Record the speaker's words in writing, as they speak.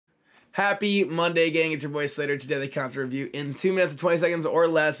Happy Monday, gang. It's your boy Slater. Today, the counter review in 2 minutes and 20 seconds or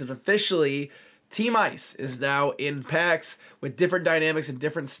less. And officially, Team Ice is now in packs with different dynamics and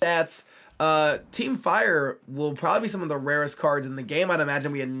different stats. Team Fire will probably be some of the rarest cards in the game. I'd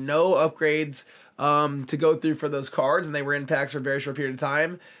imagine we had no upgrades to go through for those cards, and they were in packs for a very short period of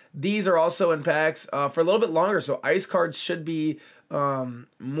time. These are also in packs for a little bit longer, so Ice cards should be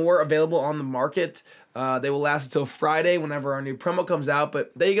more available on the market. They will last until Friday whenever our new promo comes out,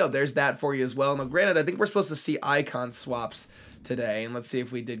 but there you go. There's that for you as well. Now, granted, I think we're supposed to see icon swaps today, and let's see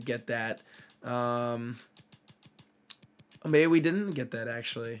if we did get that. Maybe we didn't get that,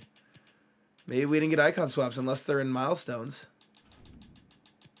 actually. Maybe we didn't get icon swaps unless they're in milestones.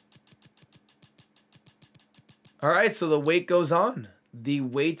 All right, so the wait goes on. The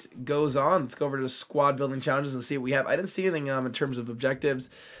wait goes on. Let's go over to the squad building challenges and see what we have. I didn't see anything in terms of objectives.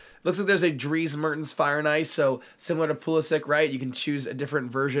 Looks like there's a Dries Mertens Fire and Ice, so similar to Pulisic, right? You can choose a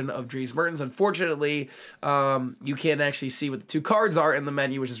different version of Dries Mertens. Unfortunately, you can't actually see what the two cards are in the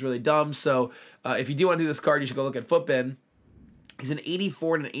menu, which is really dumb. So if you do want to do this card, you should go look at FUTBin. He's an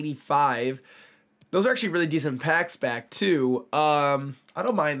 84 and an 85. Those are actually really decent packs back, too. I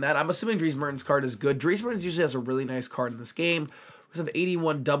don't mind that. I'm assuming Dries Mertens' card is good. Dries Mertens usually has a really nice card in this game. We have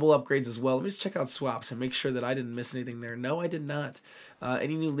 81 double upgrades as well. Let me just check out swaps and make sure that I didn't miss anything there. No, I did not.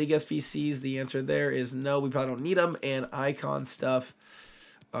 Any new League SBCs? The answer there is no. We probably don't need them. And icon stuff,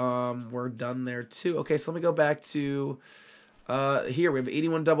 we're done there, too. Okay, so let me go back to here. We have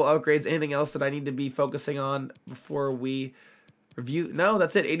 81 double upgrades. Anything else that I need to be focusing on before we review? No,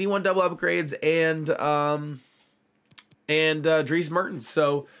 that's it. 81 double upgrades and Dries Mertens.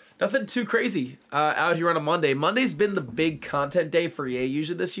 So nothing too crazy out here on a Monday. Monday's been the big content day for EA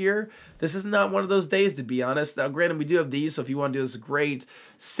usually this year. This is not one of those days, to be honest. Now, granted, we do have these, so if you want to do this, great.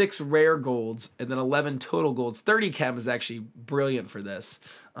 6 rare golds and then 11 total golds. 30 chem is actually brilliant for this.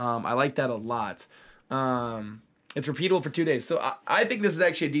 I like that a lot. It's repeatable for 2 days. So I think this is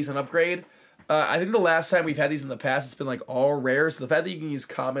actually a decent upgrade. I think the last time we've had these in the past, it's been like all rares. So the fact that you can use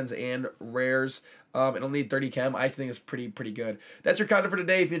commons and rares and only 30 chem, I actually think is pretty good. That's your content for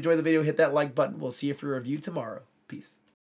today. If you enjoyed the video, hit that like button. We'll see you for a review tomorrow. Peace.